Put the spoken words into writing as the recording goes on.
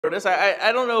notice,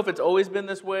 I don't know if it's always been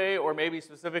this way or maybe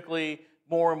specifically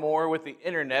more and more with the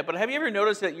internet, but have you ever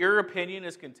noticed that your opinion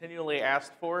is continually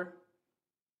asked for?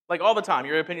 Like all the time,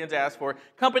 your opinion's asked for.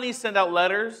 Companies send out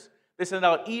letters, they send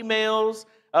out emails,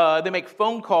 they make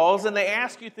phone calls, and they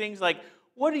ask you things like,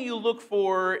 what do you look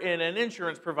for in an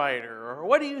insurance provider? Or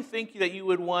what do you think that you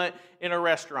would want in a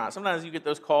restaurant? Sometimes you get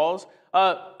those calls.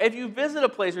 If you visit a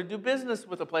place or do business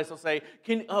with a place, they'll say,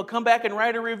 come back and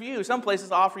write a review. Some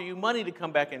places offer you money to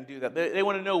come back and do that. They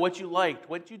want to know what you liked,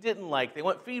 what you didn't like. They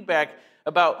want feedback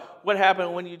about what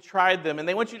happened when you tried them. And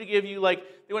they want you to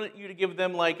give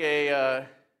them like a,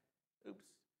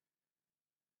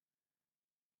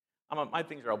 my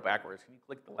things are all backwards. Can you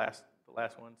click the last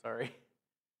one? Sorry.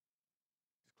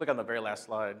 Click on the very last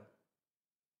slide.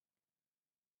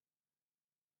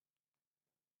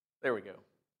 There we go.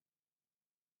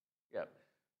 Yep.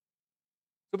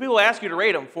 So people ask you to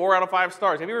rate them 4 out of 5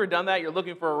 stars. Have you ever done that? You're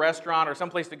looking for a restaurant or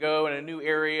someplace to go in a new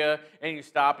area, and you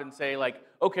stop and say, like,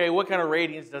 okay, what kind of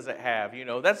ratings does it have? You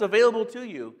know, that's available to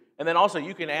you. And then also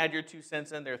you can add your 2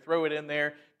 cents in there, throw it in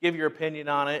there, give your opinion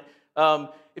on it.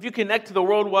 If you connect to the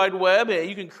World Wide Web,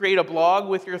 you can create a blog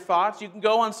with your thoughts. You can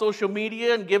go on social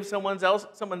media and give someone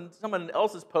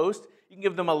else's post. You can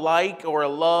give them a like or a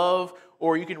love,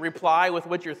 or you can reply with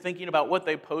what you're thinking about what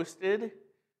they posted.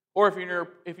 Or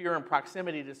if you're in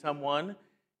proximity to someone,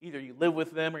 either you live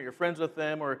with them or you're friends with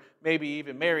them or maybe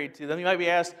even married to them, you might be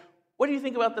asked, what do you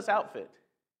think about this outfit?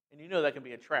 And you know that can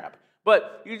be a trap.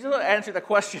 But you just answer the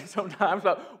question sometimes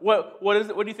about what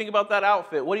do you think about that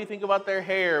outfit? What do you think about their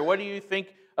hair? What do you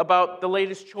think about the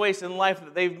latest choice in life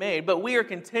that they've made? But we are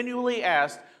continually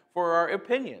asked for our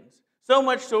opinions. So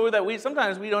much so that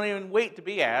sometimes we don't even wait to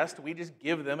be asked. We just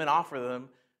give them and offer them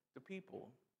to people.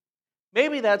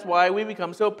 Maybe that's why we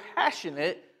become so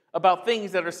passionate about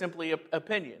things that are simply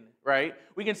opinion, right?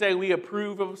 We can say we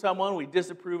approve of someone, we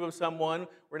disapprove of someone,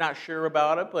 we're not sure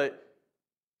about it, but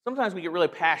sometimes we get really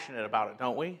passionate about it,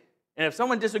 don't we? And if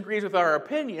someone disagrees with our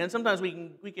opinion, sometimes we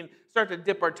can start to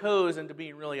dip our toes into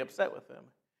being really upset with them.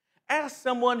 Ask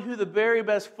someone who the very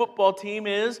best football team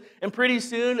is, and pretty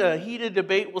soon a heated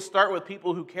debate will start with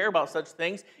people who care about such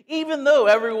things, even though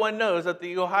everyone knows that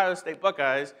the Ohio State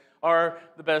Buckeyes are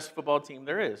the best football team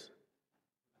there is.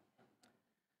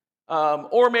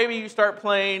 Or maybe you start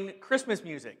playing Christmas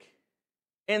music,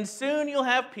 and soon you'll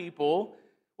have people,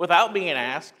 without being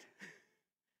asked,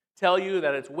 tell you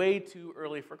that it's way too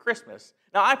early for Christmas.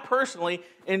 Now, I personally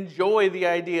enjoy the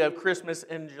idea of Christmas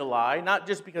in July, not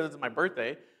just because it's my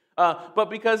birthday, but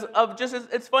because of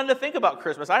it's fun to think about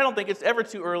Christmas. I don't think it's ever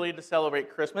too early to celebrate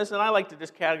Christmas, and I like to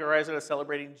just categorize it as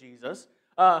celebrating Jesus.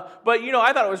 But,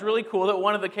 I thought it was really cool that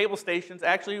one of the cable stations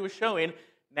actually was showing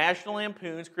National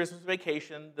Lampoon's Christmas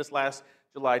Vacation this last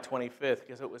July 25th,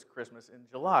 because it was Christmas in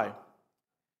July.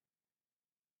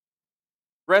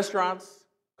 Restaurants,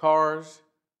 cars,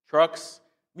 trucks,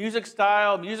 music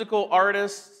style, musical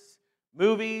artists,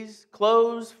 movies,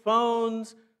 clothes,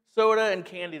 phones, soda, and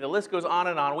candy. The list goes on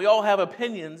and on. We all have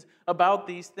opinions about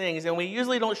these things, and we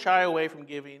usually don't shy away from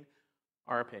giving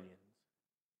our opinions.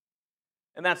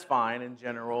 And that's fine in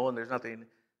general, and there's nothing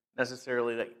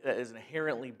necessarily that is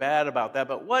inherently bad about that.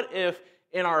 But what if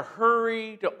in our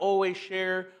hurry to always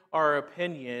share our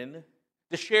opinion,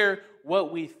 to share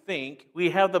what we think, we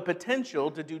have the potential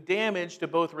to do damage to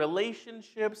both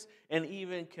relationships and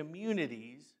even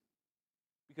communities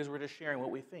because we're just sharing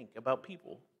what we think about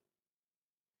people?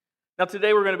 Now,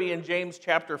 today we're going to be in James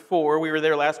chapter 4. We were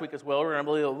there last week as well. We're going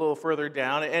to be a little further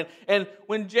down. And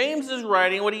when James is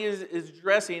writing, what he is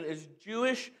addressing is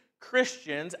Jewish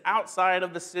Christians outside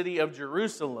of the city of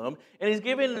Jerusalem. And he's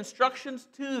giving instructions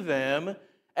to them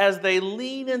as they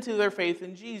lean into their faith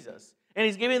in Jesus. And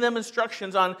he's giving them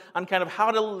instructions on kind of how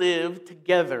to live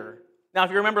together. Now, if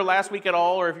you remember last week at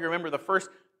all, or if you remember the first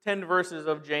 10 verses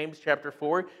of James chapter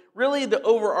 4, really the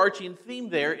overarching theme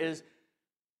there is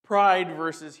pride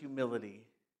versus humility.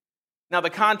 Now, the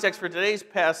context for today's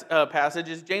passage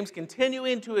is James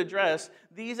continuing to address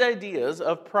these ideas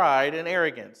of pride and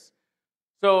arrogance.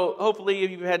 So hopefully,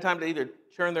 if you've had time to either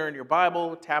turn there in your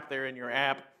Bible, tap there in your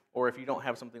app, or if you don't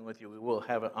have something with you, we will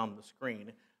have it on the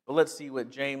screen. But let's see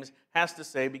what James has to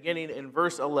say. Beginning in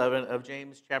verse 11 of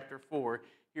James chapter 4,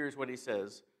 here's what he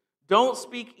says. Don't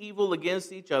speak evil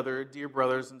against each other, dear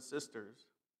brothers and sisters.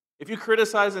 If you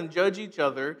criticize and judge each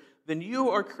other, then you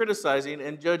are criticizing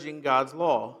and judging God's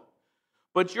law.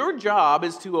 But your job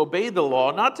is to obey the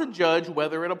law, not to judge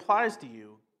whether it applies to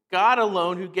you. God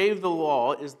alone, who gave the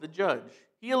law, is the judge.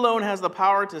 He alone has the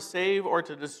power to save or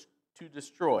to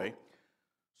destroy.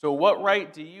 So what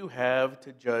right do you have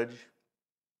to judge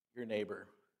your neighbor?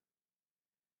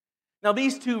 Now,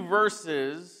 these two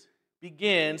verses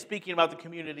begin speaking about the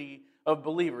community of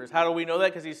believers. How do we know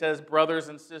that? Because he says, brothers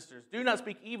and sisters. Do not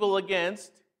speak evil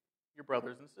against your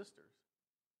brothers and sisters.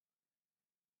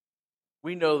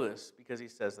 We know this because he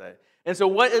says that. And so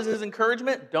what is his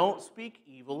encouragement? Don't speak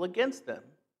evil against them.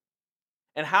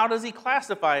 And how does he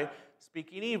classify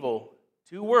speaking evil?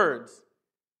 2 words: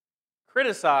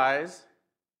 criticize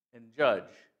and judge.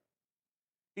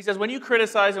 He says when you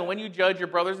criticize and when you judge your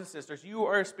brothers and sisters, you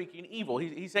are speaking evil.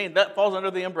 He's saying that falls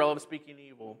under the umbrella of speaking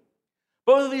evil.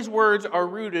 Both of these words are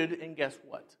rooted in guess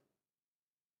what?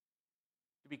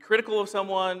 To be critical of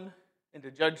someone and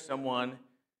to judge someone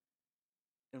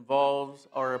involves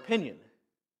our opinion,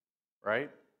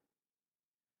 right?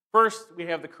 First, we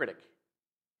have the critic.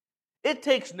 It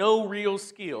takes no real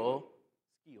skill.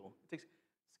 It takes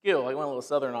skill. I went a little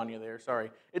southern on you there,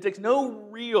 sorry. It takes no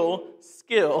real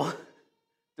skill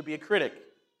to be a critic,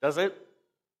 does it?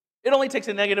 It only takes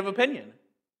a negative opinion.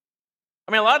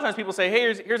 I mean, a lot of times people say,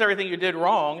 hey, here's everything you did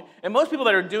wrong. And most people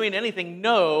that are doing anything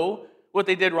know what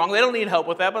they did wrong. They don't need help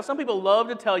with that, but some people love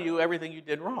to tell you everything you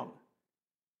did wrong.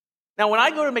 Now, when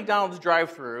I go to McDonald's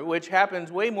drive-thru, which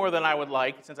happens way more than I would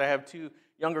like, since I have 2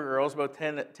 younger girls, about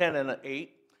 10 and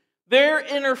 8, their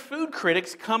inner food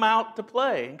critics come out to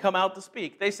play and come out to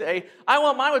speak. They say, I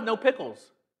want mine with no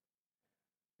pickles.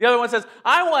 The other one says,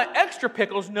 I want extra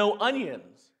pickles, no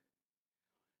onions.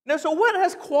 Now, so what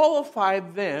has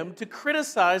qualified them to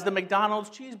criticize the McDonald's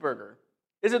cheeseburger?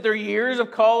 Is it their years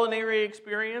of culinary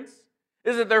experience?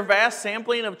 Is it their vast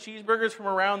sampling of cheeseburgers from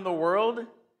around the world?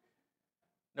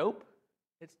 Nope.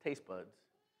 It's taste buds.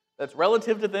 That's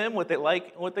relative to them, what they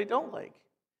like and what they don't like.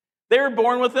 They were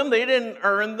born with them. They didn't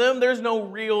earn them. There's no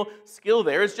real skill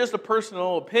there. It's just a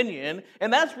personal opinion.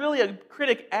 And that's really a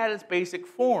critic at its basic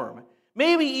form.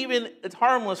 Maybe even its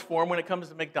harmless form when it comes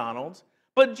to McDonald's.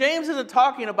 But James isn't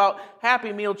talking about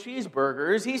Happy Meal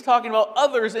cheeseburgers. He's talking about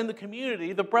others in the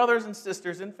community, the brothers and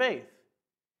sisters in faith.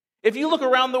 If you look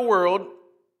around the world,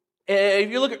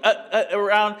 if you look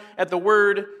around at the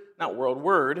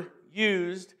word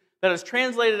used that is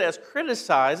translated as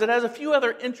criticize, it has a few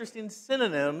other interesting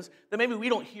synonyms that maybe we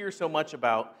don't hear so much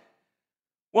about.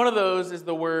 One of those is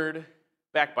the word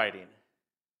backbiting.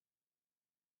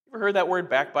 You ever heard that word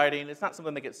backbiting? It's not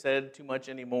something that gets said too much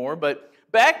anymore, but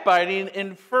backbiting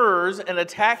infers an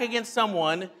attack against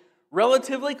someone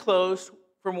relatively close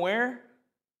from where?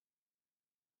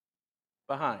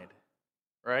 Behind,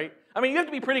 right? I mean, you have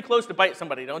to be pretty close to bite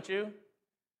somebody, don't you?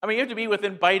 I mean, you have to be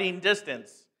within biting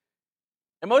distance.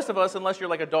 And most of us, unless you're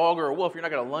like a dog or a wolf, you're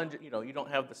not going to lunge, you don't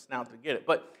have the snout to get it.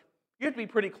 But you have to be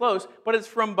pretty close, but it's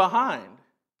from behind.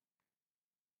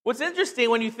 What's interesting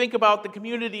when you think about the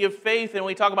community of faith and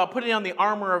we talk about putting on the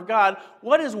armor of God,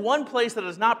 what is one place that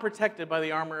is not protected by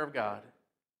the armor of God?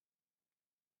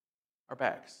 Our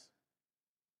backs.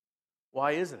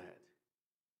 Why is that?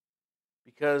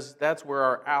 Because that's where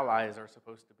our allies are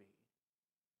supposed to be.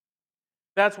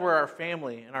 That's where our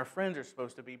family and our friends are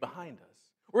supposed to be, behind us.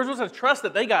 We're supposed to trust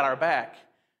that they got our back,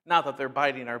 not that they're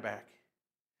biting our back.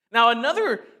 Now,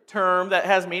 another term that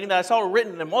has meaning that I saw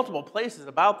written in multiple places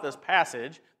about this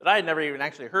passage that I had never even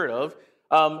actually heard of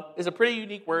is a pretty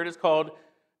unique word.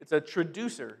 It's a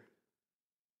traducer.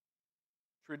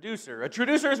 Traducer. A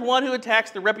traducer is one who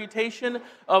attacks the reputation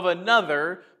of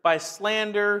another by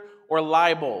slander or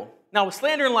libel. Now,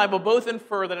 slander and libel both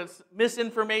infer that it's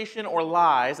misinformation or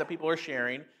lies that people are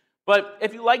sharing. But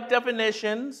if you like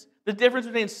definitions, the difference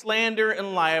between slander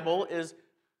and libel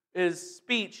is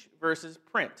speech versus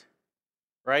print,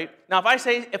 right? Now,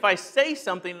 if I say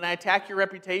something and I attack your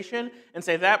reputation and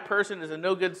say that person is a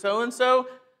no good so-and-so,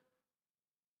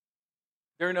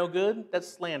 they're no good, that's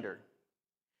slander.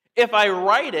 If I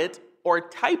write it or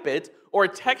type it or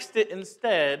text it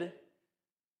instead,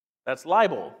 that's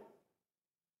libel.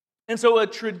 And so a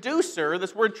traducer,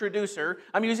 this word traducer,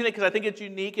 I'm using it because I think it's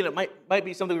unique and it might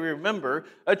be something we remember.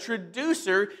 A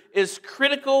traducer is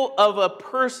critical of a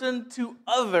person to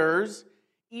others,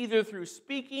 either through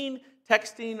speaking,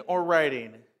 texting, or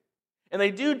writing. And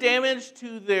they do damage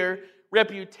to their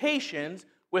reputations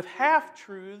with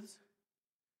half-truths,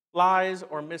 lies,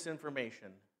 or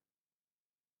misinformation.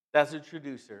 That's a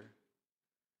traducer.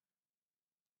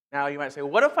 Now you might say,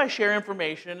 what if I share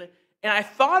information and I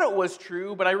thought it was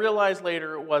true, but I realized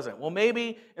later it wasn't? Well,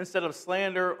 maybe instead of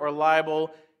slander or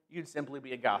libel, you'd simply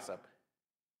be a gossip.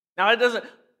 Now,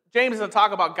 James doesn't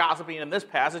talk about gossiping in this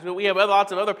passage, but we have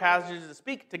lots of other passages that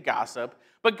speak to gossip.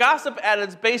 But gossip at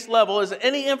its base level is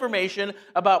any information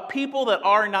about people that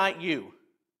are not you.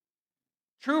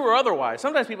 True or otherwise.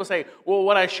 Sometimes people say, well,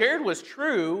 what I shared was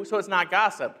true, so it's not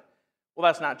gossip. Well,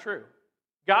 that's not true.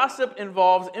 Gossip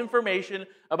involves information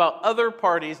about other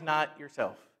parties, not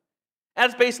yourself. at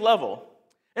its base level.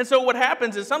 And so what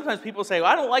happens is sometimes people say, well,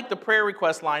 I don't like the prayer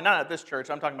request line, not at this church,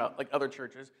 I'm talking about like other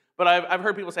churches, but I've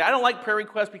heard people say, I don't like prayer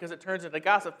requests because it turns into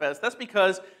gossip fest. That's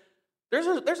because there's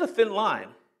a thin line,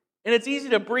 and it's easy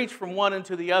to breach from one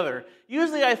into the other.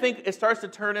 Usually I think it starts to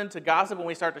turn into gossip when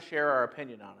we start to share our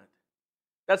opinion on it.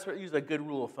 That's usually a good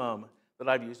rule of thumb that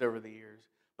I've used over the years.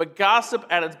 But gossip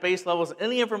at its base level is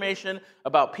any information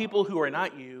about people who are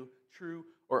not you, true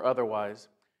or otherwise.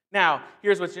 Now,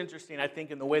 here's what's interesting, I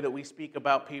think, in the way that we speak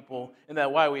about people and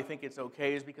that why we think it's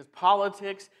okay is because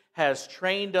politics has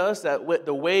trained us that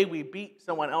the way we beat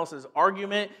someone else's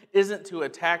argument isn't to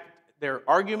attack their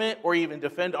argument or even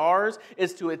defend ours,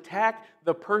 it's to attack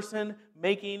the person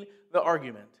making the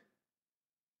argument.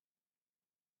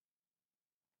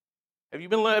 Have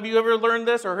you ever learned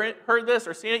this or heard this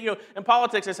or seen it? In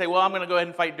politics, they say, well, I'm going to go ahead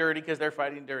and fight dirty because they're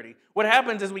fighting dirty. What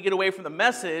happens is we get away from the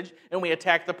message and we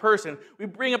attack the person. We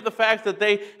bring up the fact that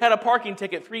they had a parking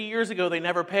ticket 3 years ago they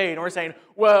never paid. And we're saying,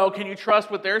 well, can you trust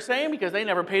what they're saying? Because they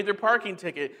never paid their parking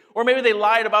ticket. Or maybe they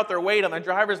lied about their weight on their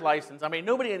driver's license. I mean,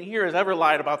 nobody in here has ever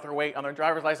lied about their weight on their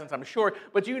driver's license, I'm sure.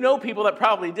 But you know people that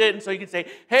probably did. And so you can say,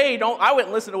 hey, I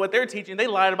wouldn't listen to what they're teaching. They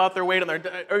lied about their weight on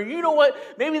their... Or you know what?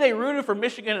 Maybe they rooted for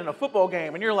Michigan in a football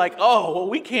game, and you're like, oh, well,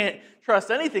 we can't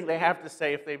trust anything they have to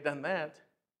say if they've done that.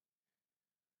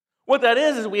 What that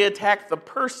is we attack the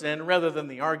person rather than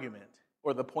the argument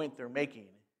or the point they're making.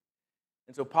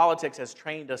 And so politics has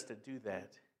trained us to do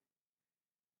that.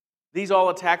 These all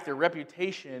attack their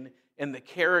reputation and the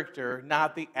character,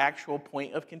 not the actual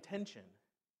point of contention.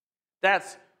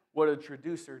 That's what a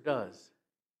traducer does.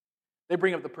 They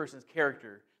bring up the person's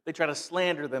character. They try to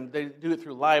slander them. They do it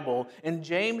through libel. And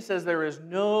James says there is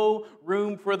no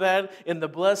room for that in the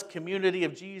blessed community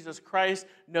of Jesus Christ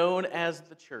known as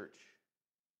the church.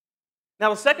 Now,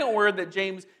 the second word that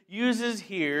James uses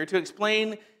here to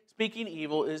explain speaking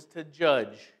evil is to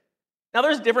judge. Now,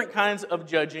 there's different kinds of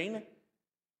judging.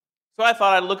 So I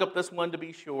thought I'd look up this one to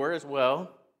be sure as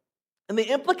well. And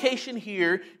the implication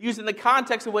here, used in the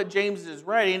context of what James is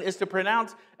writing, is to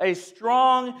pronounce a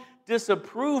strong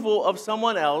disapproval of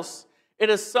someone else. It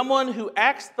is someone who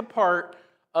acts the part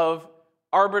of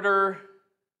arbiter.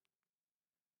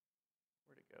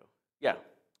 Where'd it go? Yeah.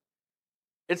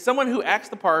 It's someone who acts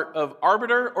the part of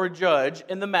arbiter or judge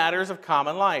in the matters of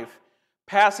common life,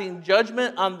 passing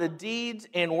judgment on the deeds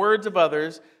and words of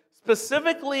others,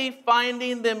 specifically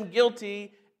finding them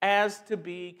guilty as to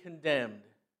be condemned.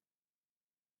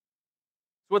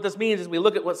 So what this means is we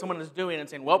look at what someone is doing and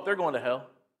saying, well, they're going to hell.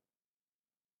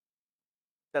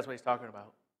 That's what he's talking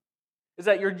about. Is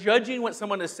that you're judging what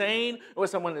someone is saying, what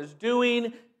someone is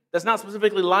doing, that's not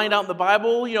specifically lined out in the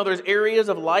Bible. There's areas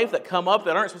of life that come up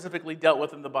that aren't specifically dealt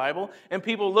with in the Bible. And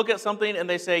people look at something and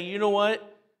they say, you know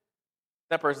what?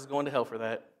 That person's going to hell for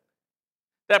that.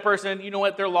 That person, you know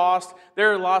what? They're lost.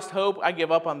 They're lost hope. I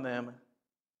give up on them.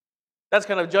 That's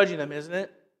kind of judging them, isn't it?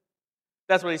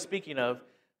 That's what he's speaking of.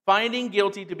 Finding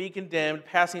guilty to be condemned,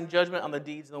 passing judgment on the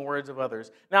deeds and the words of others.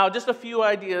 Now, just a few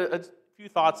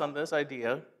thoughts on this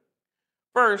idea.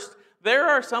 First, there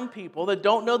are some people that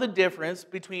don't know the difference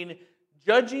between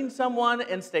judging someone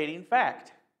and stating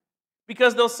fact.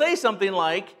 Because they'll say something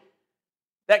like,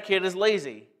 that kid is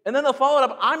lazy. And then they'll follow it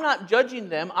up, I'm not judging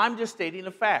them, I'm just stating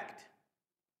a fact.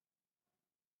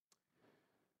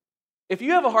 If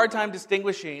you have a hard time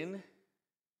distinguishing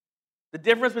the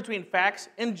difference between facts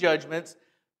and judgments,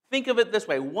 think of it this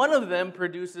way. One of them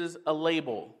produces a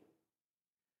label.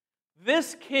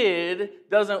 This kid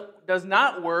does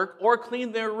not work or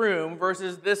clean their room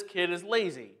versus this kid is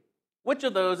lazy. Which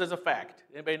of those is a fact?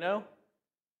 Anybody know?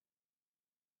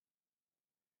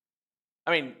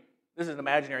 I mean, this is an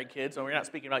imaginary kid, so we're not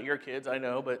speaking about your kids, I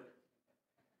know, but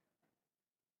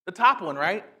the top one,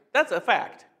 right? That's a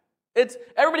fact.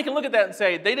 Everybody can look at that and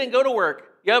say, they didn't go to work.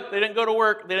 Yep, they didn't go to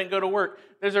work. They didn't go to work.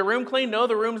 There's a room clean? No,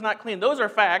 the room's not clean. Those are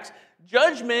facts.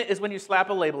 Judgment is when you slap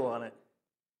a label on it.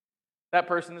 That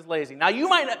person is lazy. Now, you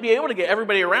might not be able to get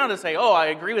everybody around to say, oh, I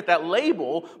agree with that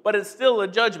label, but it's still a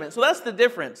judgment. So that's the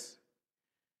difference.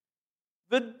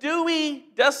 The Dewey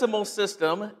Decimal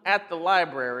System at the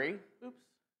library,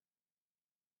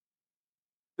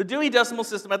 the Dewey Decimal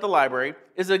System at the library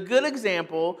is a good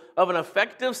example of an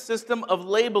effective system of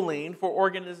labeling for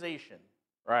organization,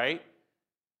 right?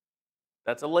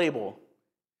 That's a label.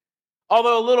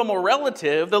 Although a little more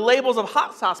relative, the labels of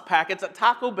hot sauce packets at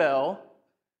Taco Bell,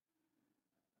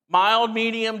 mild,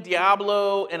 medium,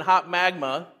 Diablo, and hot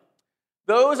magma,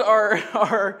 those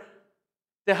are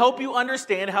to help you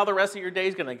understand how the rest of your day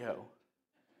is going to go.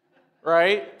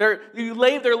 Right? They're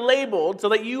labeled so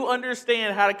that you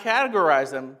understand how to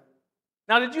categorize them.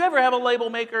 Now, did you ever have a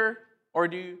label maker? Or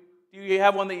do you? Do you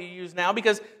have one that you use now?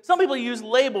 Because some people use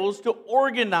labels to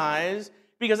organize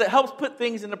because it helps put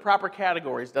things into proper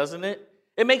categories, doesn't it?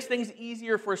 It makes things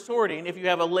easier for sorting if you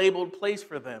have a labeled place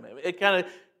for them. It kind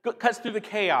of cuts through the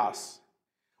chaos.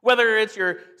 Whether it's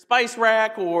your spice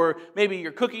rack or maybe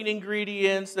your cooking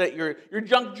ingredients, that your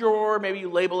junk drawer, maybe you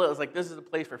label it as like this is a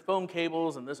place for foam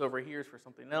cables and this over here is for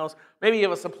something else. Maybe you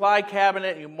have a supply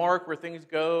cabinet and you mark where things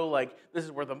go, like this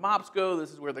is where the mops go,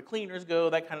 this is where the cleaners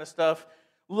go, that kind of stuff.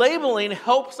 Labeling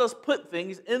helps us put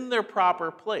things in their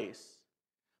proper place.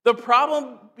 The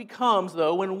problem becomes,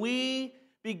 though, when we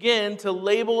begin to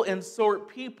label and sort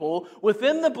people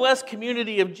within the blessed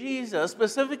community of Jesus,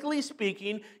 specifically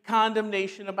speaking,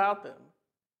 condemnation about them.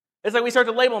 It's like we start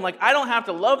to label them like, I don't have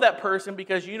to love that person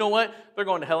because you know what? They're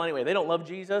going to hell anyway. They don't love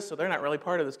Jesus, so they're not really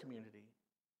part of this community.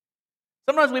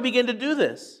 Sometimes we begin to do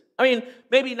this. I mean,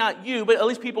 maybe not you, but at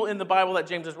least people in the Bible that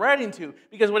James is writing to.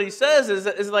 Because what he says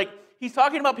is like, he's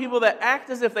talking about people that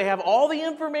act as if they have all the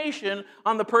information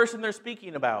on the person they're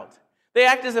speaking about. They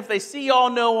act as if they see all,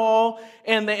 know all,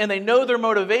 and they know their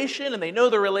motivation, and they know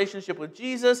their relationship with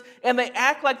Jesus, and they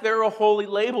act like they're a holy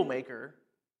label maker,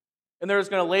 and they're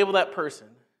just going to label that person.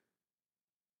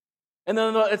 And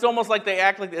then it's almost like they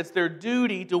act like it's their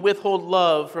duty to withhold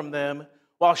love from them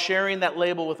while sharing that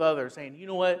label with others, saying, you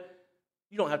know what?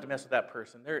 You don't have to mess with that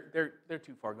person. They're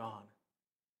too far gone.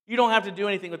 You don't have to do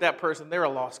anything with that person. They're a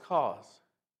lost cause.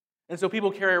 And so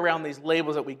people carry around these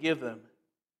labels that we give them.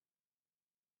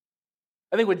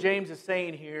 I think what James is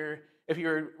saying here, if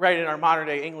you're writing in our modern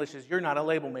day English, is you're not a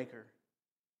label maker.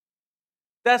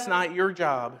 That's not your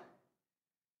job.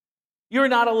 You're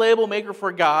not a label maker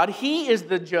for God. He is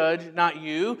the judge, not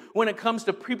you, when it comes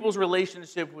to people's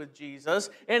relationship with Jesus.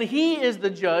 And He is the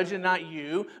judge and not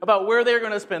you about where they're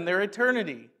going to spend their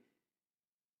eternity.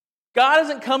 God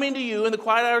isn't coming to you in the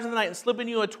quiet hours of the night and slipping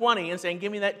you a 20 and saying,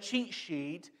 give me that cheat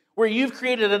sheet where you've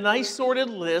created a nice sorted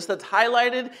list that's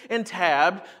highlighted and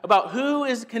tabbed about who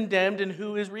is condemned and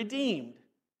who is redeemed.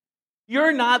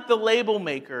 You're not the label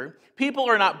maker. People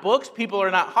are not books. People are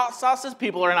not hot sauces.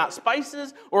 People are not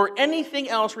spices or anything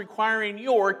else requiring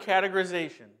your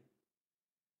categorization.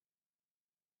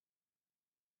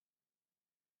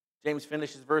 James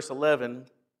finishes verse 11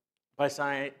 by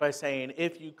saying,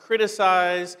 if you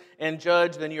criticize and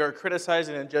judge, then you are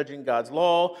criticizing and judging God's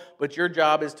law, but your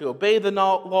job is to obey the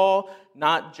law,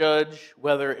 not judge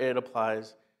whether it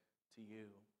applies to you.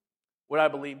 What I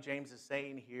believe James is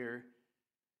saying here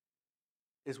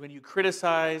is when you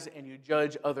criticize and you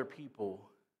judge other people,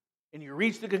 and you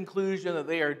reach the conclusion that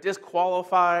they are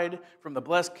disqualified from the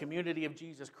blessed community of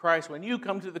Jesus Christ, when you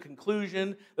come to the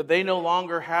conclusion that they no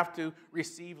longer have to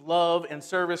receive love and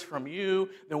service from you,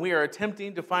 then we are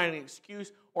attempting to find an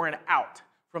excuse or an out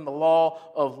from the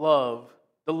law of love.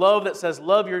 The love that says,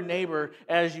 love your neighbor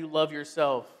as you love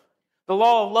yourself. The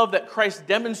law of love that Christ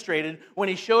demonstrated when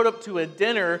He showed up to a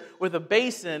dinner with a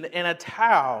basin and a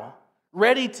towel,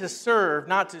 ready to serve,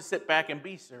 not to sit back and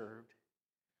be served.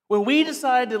 When we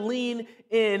decide to lean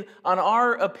in on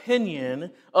our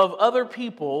opinion of other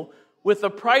people with the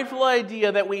prideful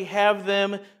idea that we have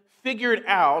them figured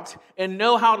out and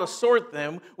know how to sort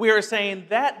them, we are saying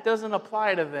that doesn't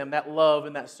apply to them, that love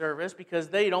and that service, because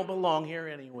they don't belong here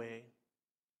anyway.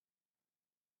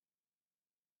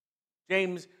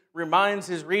 James reminds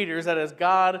his readers that it's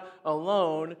God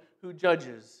alone who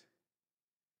judges.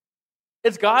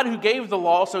 It's God who gave the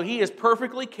law, so He is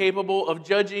perfectly capable of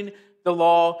judging the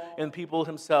law and people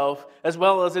Himself, as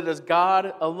well as it is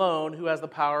God alone who has the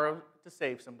power to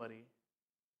save somebody.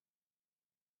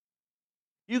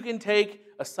 You can take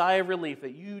a sigh of relief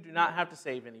that you do not have to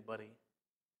save anybody.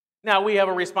 Now, we have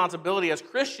a responsibility as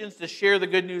Christians to share the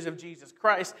good news of Jesus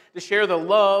Christ, to share the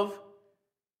love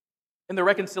and the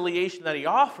reconciliation that He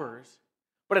offers,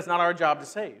 but it's not our job to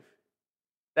save.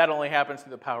 That only happens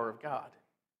through the power of God.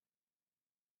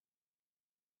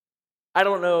 I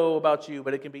don't know about you,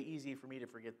 but it can be easy for me to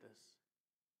forget this.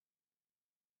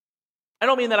 I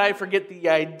don't mean that I forget the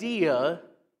idea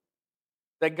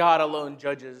that God alone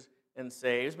judges and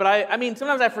saves, but I mean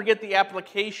sometimes I forget the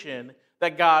application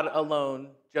that God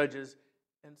alone judges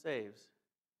and saves.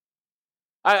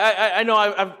 I know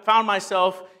I've found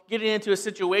myself getting into a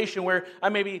situation where I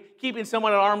may be keeping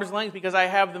someone at arm's length because I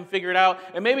have them figured out,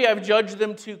 and maybe I've judged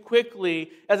them too quickly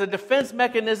as a defense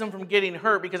mechanism from getting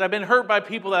hurt because I've been hurt by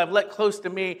people that I've let close to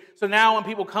me. So now when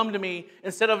people come to me,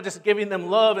 instead of just giving them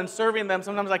love and serving them,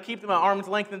 sometimes I keep them at arm's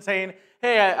length and saying,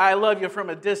 hey, I love you from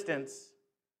a distance.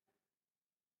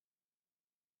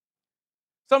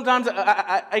 Sometimes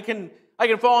I can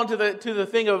fall into the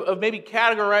thing of maybe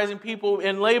categorizing people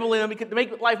and labeling them to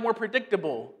make life more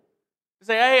predictable. To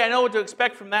say, hey, I know what to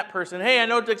expect from that person. Hey, I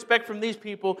know what to expect from these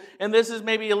people. And this is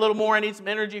maybe a little more. I need some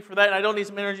energy for that. And I don't need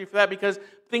some energy for that because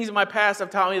things in my past have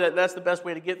taught me that that's the best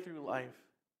way to get through life.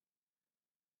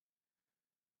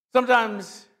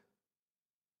 Sometimes,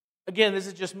 again, this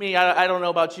is just me. I don't know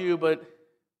about you, but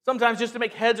sometimes just to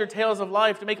make heads or tails of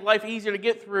life, to make life easier to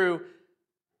get through,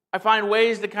 I find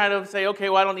ways to kind of say, okay,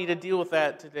 well, I don't need to deal with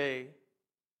that today.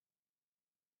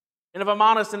 And if I'm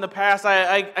honest, in the past,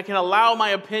 I can allow my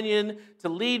opinion to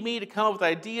lead me to come up with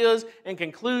ideas and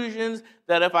conclusions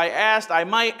that if I asked, I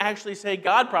might actually say,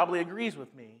 God probably agrees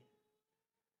with me.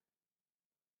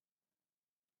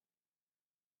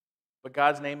 But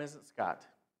God's name isn't Scott.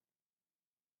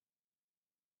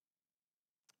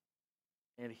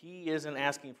 And He isn't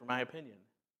asking for my opinion.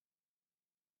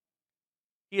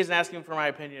 He isn't asking for my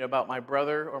opinion about my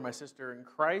brother or my sister in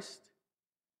Christ.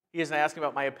 He isn't asking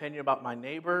about my opinion about my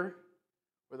neighbor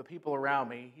or the people around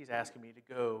me. He's asking me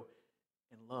to go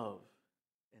and love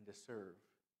and to serve.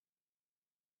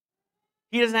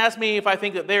 He doesn't ask me if I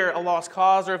think that they're a lost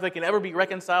cause or if they can ever be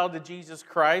reconciled to Jesus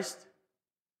Christ.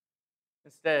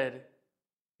 Instead,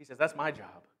 He says, that's my job.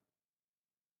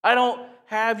 I don't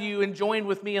have you and join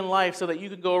with me in life so that you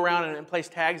can go around and place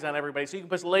tags on everybody, so you can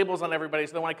put labels on everybody,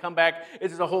 so that when I come back,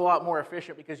 it's just a whole lot more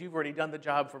efficient because you've already done the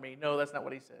job for me. No, that's not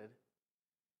what He said.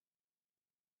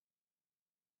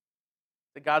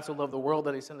 That God so loved the world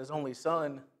that He sent His only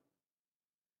Son,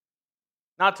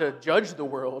 not to judge the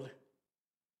world,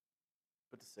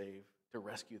 but to save, to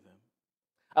rescue them.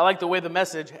 I like the way the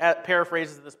Message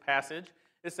paraphrases this passage.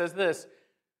 It says this: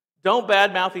 don't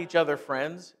badmouth each other,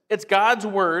 friends. It's God's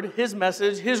word, His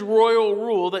message, His royal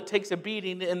rule that takes a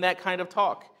beating in that kind of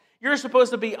talk. You're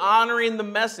supposed to be honoring the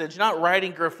message, not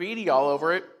writing graffiti all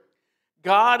over it.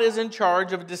 God is in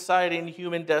charge of deciding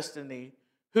human destiny.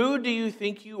 Who do you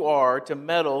think you are to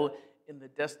meddle in the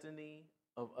destiny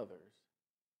of others?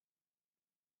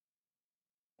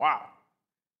 Wow.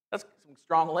 That's some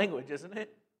strong language, isn't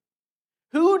it?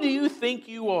 Who do you think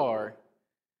you are?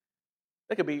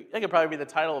 That could probably be the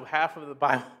title of half of the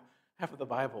Bible. Half of the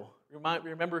Bible.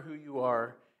 Remember who you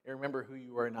are and remember who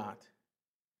you are not.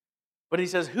 But He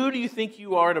says, who do you think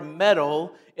you are to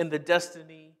meddle in the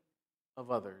destiny of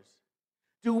others?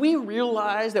 Do we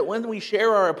realize that when we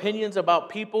share our opinions about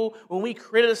people, when we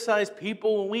criticize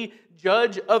people, when we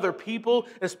judge other people,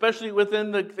 especially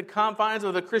within the confines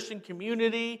of the Christian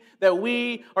community, that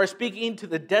we are speaking to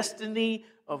the destiny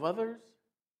of others?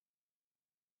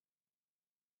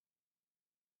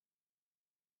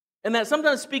 And that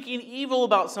sometimes speaking evil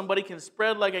about somebody can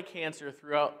spread like a cancer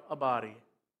throughout a body.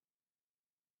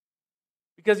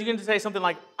 Because you can say something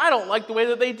like, I don't like the way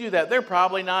that they do that. They're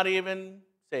probably not even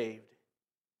saved.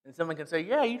 And someone can say,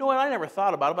 yeah, you know what, I never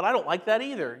thought about it, but I don't like that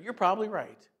either. You're probably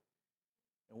right.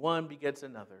 And one begets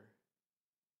another.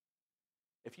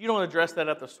 If you don't address that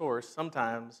at the source,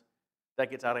 sometimes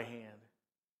that gets out of hand.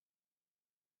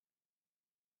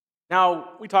 Now,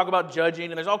 we talk about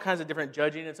judging, and there's all kinds of different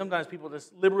judging, and sometimes people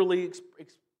just liberally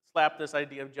slap this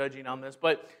idea of judging on this.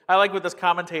 But I like what this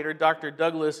commentator, Dr.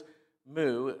 Douglas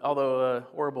Moo, although a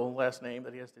horrible last name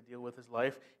that he has to deal with his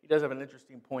life, he does have an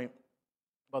interesting point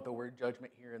about the word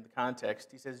judgment here in the context.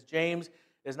 He says, James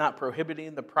is not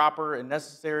prohibiting the proper and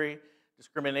necessary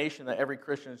discrimination that every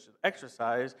Christian should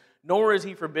exercise, nor is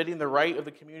he forbidding the right of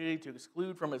the community to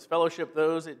exclude from its fellowship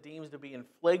those it deems to be in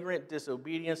flagrant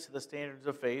disobedience to the standards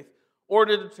of faith, or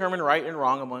to determine right and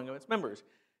wrong among its members.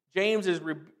 James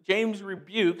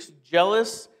rebukes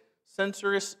jealous,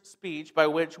 censorious speech by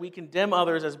which we condemn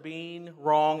others as being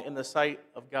wrong in the sight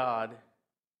of God,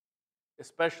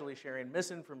 especially sharing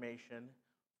misinformation,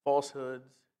 falsehoods,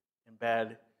 and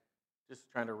bad,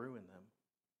 just trying to ruin them.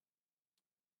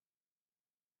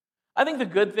 I think the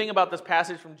good thing about this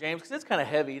passage from James, because it's kind of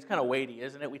heavy, it's kind of weighty,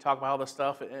 isn't it? We talk about all this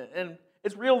stuff, and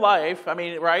it's real life. I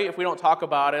mean, right? If we don't talk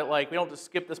about it, like we don't just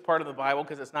skip this part of the Bible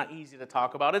because it's not easy to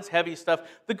talk about. It's heavy stuff.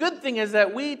 The good thing is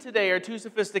that we today are too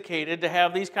sophisticated to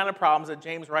have these kind of problems that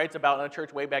James writes about in a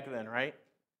church way back then, right?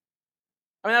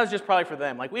 I mean, that was just probably for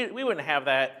them. Like, we wouldn't have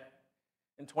that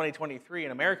in 2023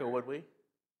 in America, would we?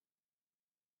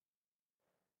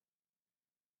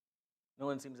 No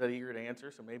one seems that eager to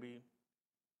answer, so maybe.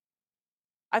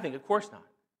 I think, of course not.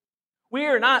 We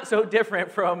are not so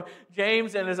different from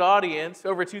James and his audience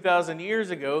over 2,000 years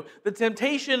ago. The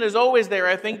temptation is always there,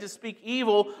 I think, to speak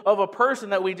evil of a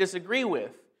person that we disagree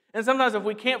with. And sometimes if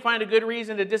we can't find a good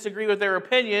reason to disagree with their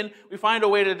opinion, we find a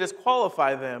way to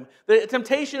disqualify them. The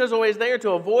temptation is always there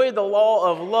to avoid the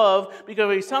law of love because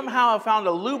we somehow have found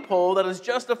a loophole that is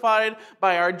justified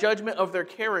by our judgment of their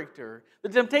character. The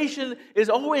temptation is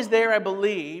always there, I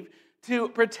believe, to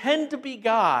pretend to be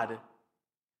God,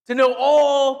 to know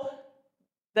all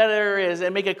that there is,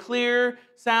 and make a clear,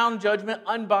 sound judgment,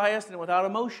 unbiased and without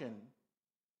emotion.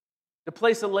 To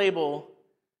place a label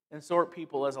and sort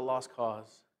people as a lost cause.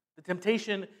 The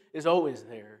temptation is always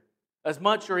there, as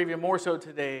much or even more so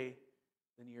today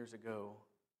than years ago.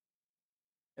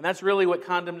 And that's really what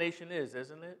condemnation is,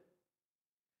 isn't it?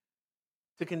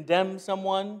 To condemn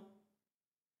someone.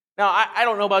 Now, I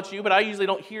don't know about you, but I usually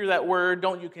don't hear that word,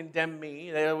 don't you condemn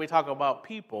me. We talk about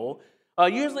people.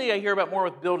 Usually I hear about more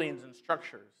with buildings and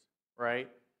structures, right?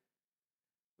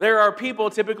 There are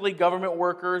people, typically government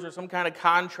workers or some kind of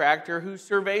contractor, who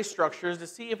survey structures to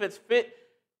see if it's fit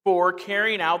for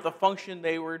carrying out the function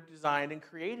they were designed and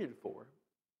created for.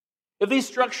 If these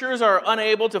structures are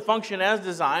unable to function as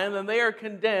designed, then they are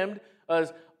condemned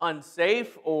as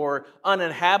unsafe or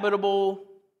uninhabitable,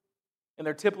 and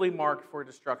they're typically marked for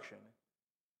destruction.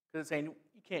 Because it's saying,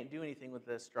 you can't do anything with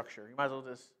this structure. You might as well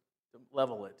just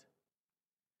level it.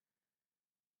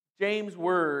 James'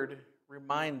 word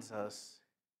reminds us,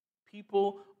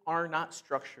 people are not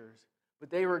structures,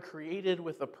 but they were created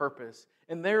with a purpose.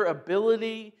 And their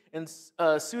ability and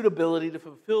suitability to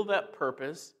fulfill that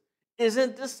purpose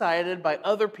isn't decided by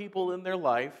other people in their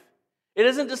life. It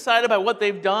isn't decided by what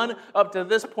they've done up to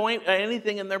this point,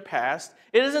 anything in their past.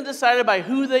 It isn't decided by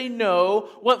who they know,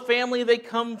 what family they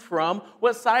come from,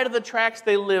 what side of the tracks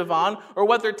they live on, or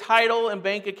what their title and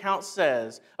bank account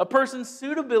says. A person's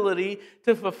suitability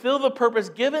to fulfill the purpose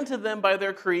given to them by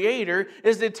their Creator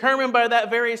is determined by that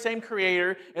very same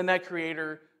Creator and that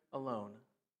Creator alone.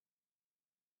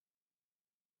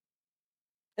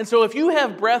 And so if you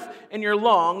have breath in your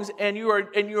lungs and you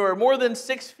are more than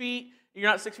 6 feet, you're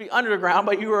not 6 feet under the ground,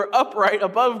 but you are upright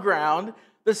above ground,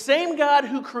 the same God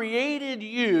who created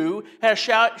you has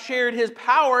shared His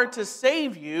power to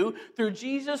save you through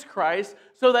Jesus Christ,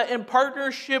 so that in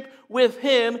partnership with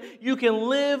Him, you can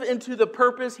live into the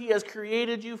purpose He has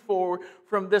created you for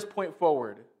from this point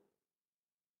forward.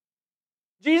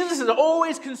 Jesus is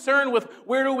always concerned with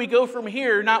where do we go from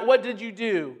here, not what did you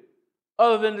do,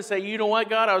 other than to say, you know what,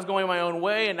 God, I was going my own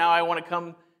way, and now I want to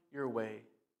come your way.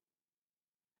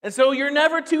 And so you're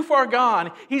never too far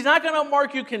gone. He's not going to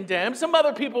mark you condemned. Some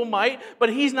other people might,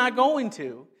 but He's not going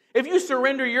to. If you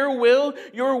surrender your will,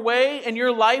 your way, and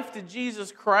your life to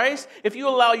Jesus Christ, if you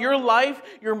allow your life,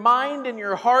 your mind, and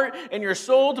your heart, and your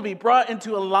soul to be brought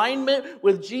into alignment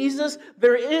with Jesus,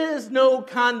 there is no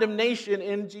condemnation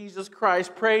in Jesus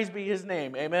Christ. Praise be His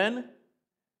name. Amen?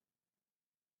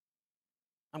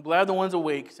 I'm glad the ones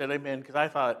awake said amen, because I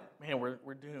thought, man,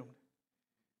 we're doomed.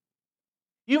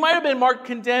 You might have been marked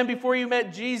condemned before you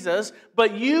met Jesus,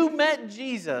 but you met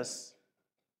Jesus,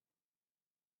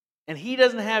 and He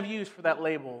doesn't have use for that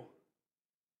label.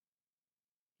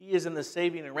 He is in the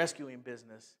saving and rescuing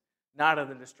business, not in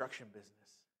the destruction business.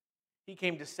 He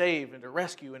came to save and to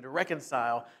rescue and to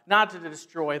reconcile, not to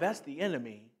destroy. That's the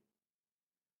enemy.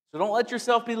 So don't let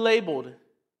yourself be labeled,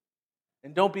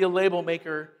 and don't be a label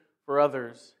maker for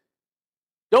others.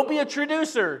 Don't be a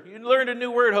traducer. You learned a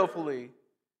new word, hopefully.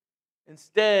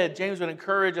 Instead, James would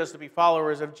encourage us to be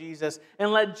followers of Jesus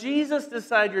and let Jesus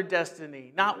decide your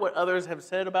destiny, not what others have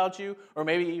said about you or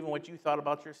maybe even what you thought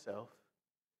about yourself.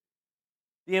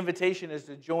 The invitation is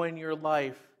to join your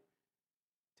life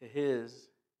to His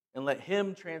and let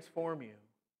Him transform you.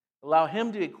 Allow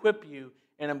Him to equip you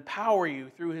and empower you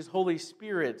through His Holy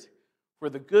Spirit for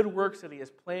the good works that He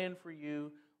has planned for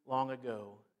you long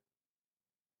ago.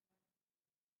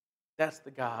 That's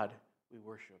the God we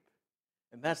worship.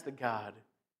 And that's the God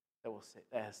that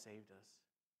has saved us.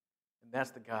 And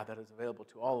that's the God that is available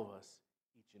to all of us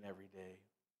each and every day.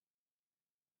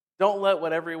 Don't let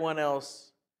what everyone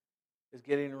else is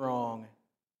getting wrong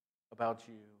about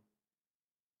you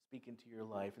speak into your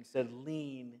life. Instead,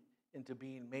 lean into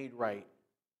being made right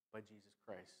by Jesus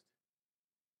Christ.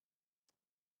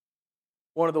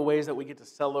 One of the ways that we get to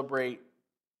celebrate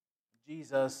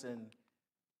Jesus and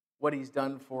what He's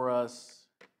done for us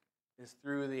is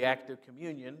through the act of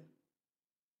communion,